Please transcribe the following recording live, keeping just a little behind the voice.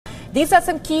These are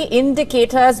some key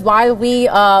indicators while we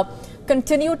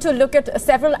continue to look at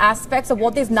several aspects of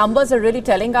what these numbers are really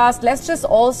telling us. Let's just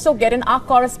also get in our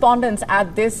correspondents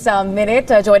at this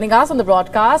minute. Joining us on the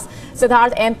broadcast,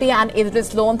 Siddharth MP and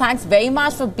Idris Loan. Thanks very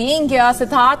much for being here.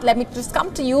 Siddharth, let me just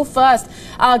come to you first.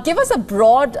 Give us a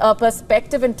broad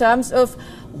perspective in terms of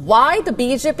why the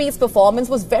BJP's performance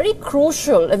was very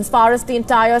crucial as far as the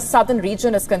entire southern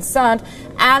region is concerned,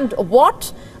 and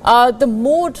what the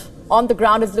mood on the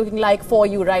ground is looking like for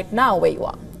you right now where you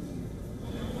are.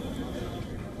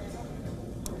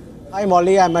 Hi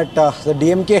Molly, I'm at the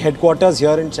DMK headquarters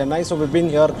here in Chennai. So we've been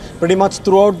here pretty much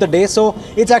throughout the day. So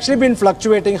it's actually been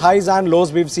fluctuating, highs and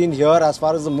lows we've seen here as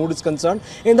far as the mood is concerned.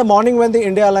 In the morning when the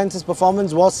India Alliance's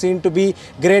performance was seen to be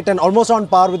great and almost on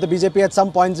par with the BJP at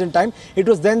some points in time, it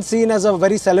was then seen as a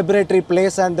very celebratory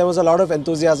place and there was a lot of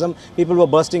enthusiasm. People were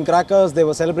bursting crackers, they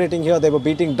were celebrating here, they were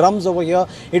beating drums over here.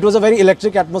 It was a very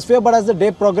electric atmosphere, but as the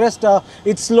day progressed,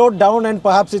 it slowed down, and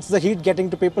perhaps it's the heat getting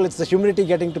to people, it's the humidity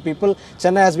getting to people.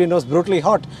 Chennai, as we know, brutally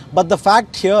hot. But the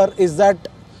fact here is that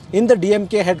in the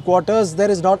DMK headquarters, there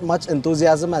is not much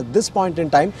enthusiasm at this point in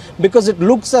time, because it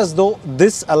looks as though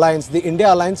this alliance, the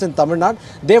India Alliance in Tamil Nadu,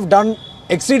 they've done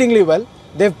exceedingly well.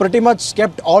 They've pretty much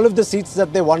kept all of the seats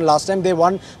that they won last time. They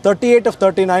won 38 of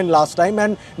 39 last time,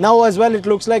 and now as well it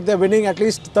looks like they're winning at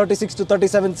least 36 to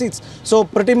 37 seats. So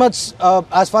pretty much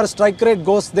as far as strike rate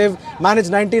goes, they've managed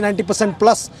 90%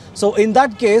 plus. So in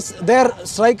that case, their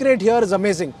strike rate here is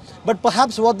amazing. But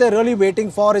perhaps what they're really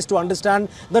waiting for is to understand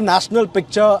the national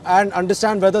picture and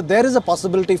understand whether there is a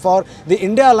possibility for the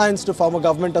India Alliance to form a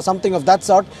government or something of that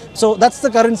sort. So that's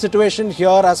the current situation here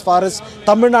as far as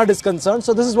Tamil Nadu is concerned.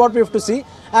 So this is what we have to see.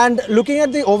 And looking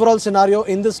at the overall scenario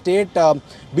in the state,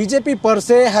 BJP per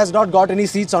se has not got any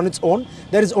seats on its own.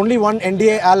 There is only one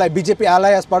NDA ally, BJP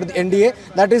ally as part of the NDA,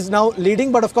 that is now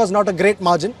leading, but of course not a great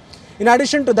margin. In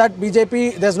addition to that,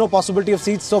 BJP, there's no possibility of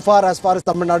seats so far as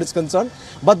Tamil Nadu is concerned.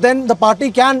 But then the party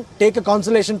can take a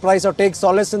consolation prize or take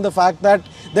solace in the fact that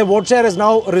their vote share has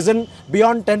now risen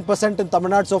beyond 10% in Tamil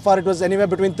Nadu. So far it was anywhere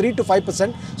between 3 to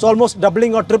 5%. So almost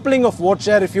doubling or tripling of vote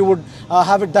share if you would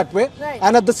have it that way. Right.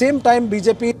 And at the same time,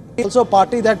 BJP is also a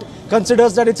party that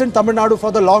considers that it's in Tamil Nadu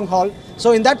for the long haul.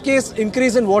 So in that case,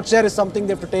 increase in vote share is something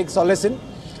they have to take solace in.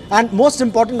 And most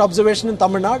important observation in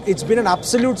Tamil Nadu, it's been an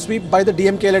absolute sweep by the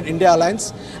DMK-led India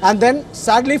Alliance. And then,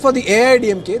 sadly for the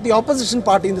AIDMK, the opposition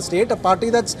party in the state, a party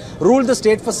that's ruled the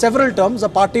state for several terms, a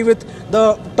party with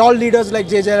the tall leaders like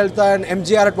J. Jayalalitha and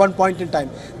MGR at one point in time.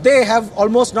 They have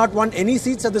almost not won any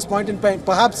seats at this point in time,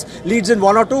 perhaps leads in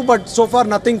 1 or 2, but so far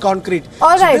nothing concrete.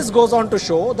 All right. So this goes on to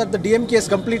show that the DMK is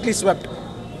completely swept.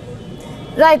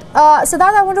 Right.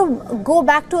 Siddharth, I want to go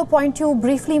back to a point you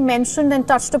briefly mentioned and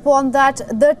touched upon, that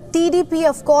the TDP,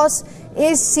 of course,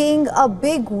 is seeing a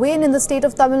big win in the state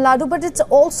of Tamil Nadu, but it's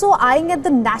also eyeing at the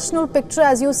national picture,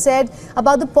 as you said,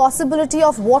 about the possibility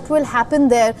of what will happen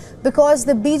there, because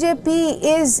the BJP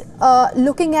is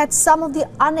looking at some of the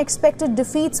unexpected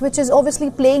defeats, which is obviously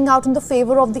playing out in the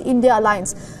favor of the India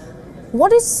Alliance.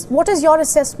 What is your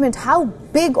assessment? How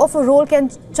big of a role can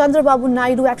Chandrababu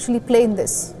Naidu actually play in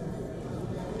this?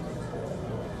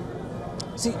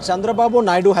 See, Chandrababu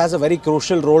Naidu has a very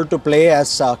crucial role to play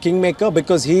as kingmaker,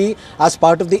 because he, as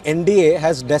part of the NDA,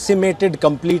 has decimated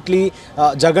completely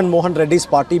Jagan Mohan Reddy's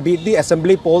party, be it the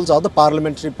assembly polls or the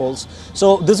parliamentary polls.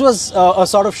 So this was a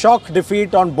sort of shock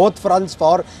defeat on both fronts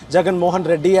for Jagan Mohan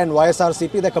Reddy and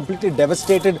YSRCP. They're completely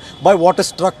devastated by what has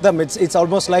struck them. It's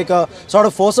almost like a sort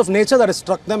of force of nature that has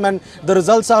struck them, and the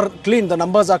results are clean. The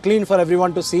numbers are clean for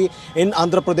everyone to see in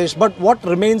Andhra Pradesh. But what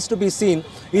remains to be seen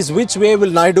is which way will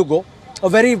Naidu go. A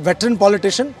very veteran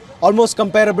politician, almost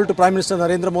comparable to Prime Minister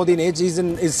Narendra Modi in age. He's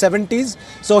in his 70s.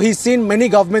 So he's seen many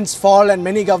governments fall and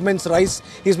many governments rise.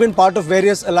 He's been part of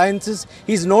various alliances.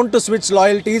 He's known to switch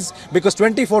loyalties, because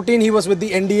 2014 he was with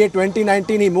the NDA,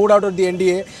 2019 he moved out of the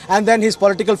NDA, and then his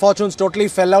political fortunes totally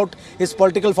fell out. His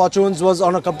political fortunes was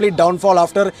on a complete downfall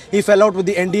after he fell out with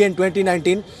the NDA in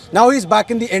 2019. Now he's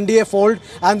back in the NDA fold,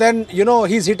 and then, you know,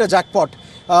 he's hit a jackpot.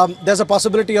 There's a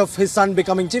possibility of his son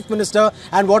becoming chief minister,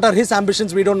 and what are his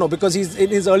ambitions we don't know, because he's in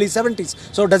his early 70s.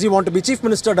 So does he want to be chief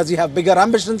minister? Does he have bigger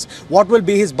ambitions? What will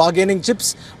be his bargaining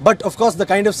chips? But of course the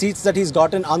kind of seats that he's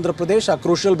got in Andhra Pradesh are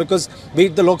crucial, because be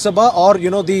it the Lok Sabha or, you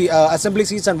know, the assembly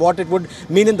seats and what it would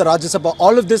mean in the Rajya Sabha,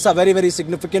 all of this are very, very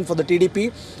significant for the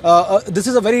TDP. This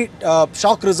is a very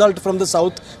shock result from the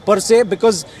south per se,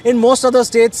 because in most other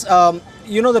states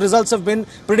the results have been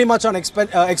pretty much on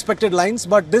expected lines,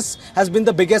 but this has been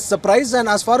the biggest surprise. And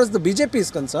as far as the BJP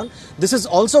is concerned, this is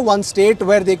also one state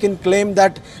where they can claim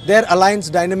that their alliance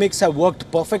dynamics have worked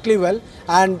perfectly well,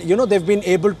 and they've been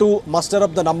able to muster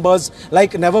up the numbers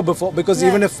like never before, because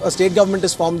even if a state government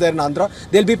is formed there in Andhra,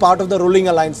 they'll be part of the ruling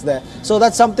alliance there. So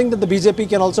that's something that the BJP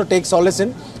can also take solace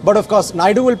in. But of course,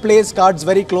 Naidu will play his cards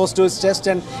very close to his chest,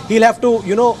 and he'll have to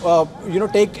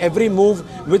take every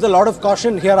move with a lot of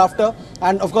caution hereafter.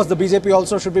 And of course, the BJP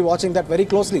also should be watching that very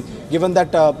closely, given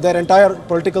that their entire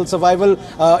political survival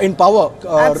in power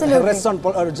rests on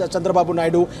Chandrababu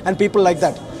Naidu and people like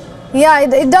that. Yeah,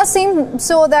 it does seem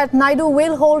so that Naidu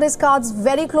will hold his cards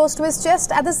very close to his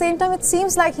chest. At the same time, it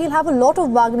seems like he'll have a lot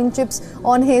of bargaining chips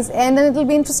on his end, and it will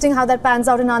be interesting how that pans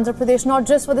out in Andhra Pradesh, not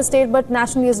just for the state but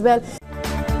nationally as well.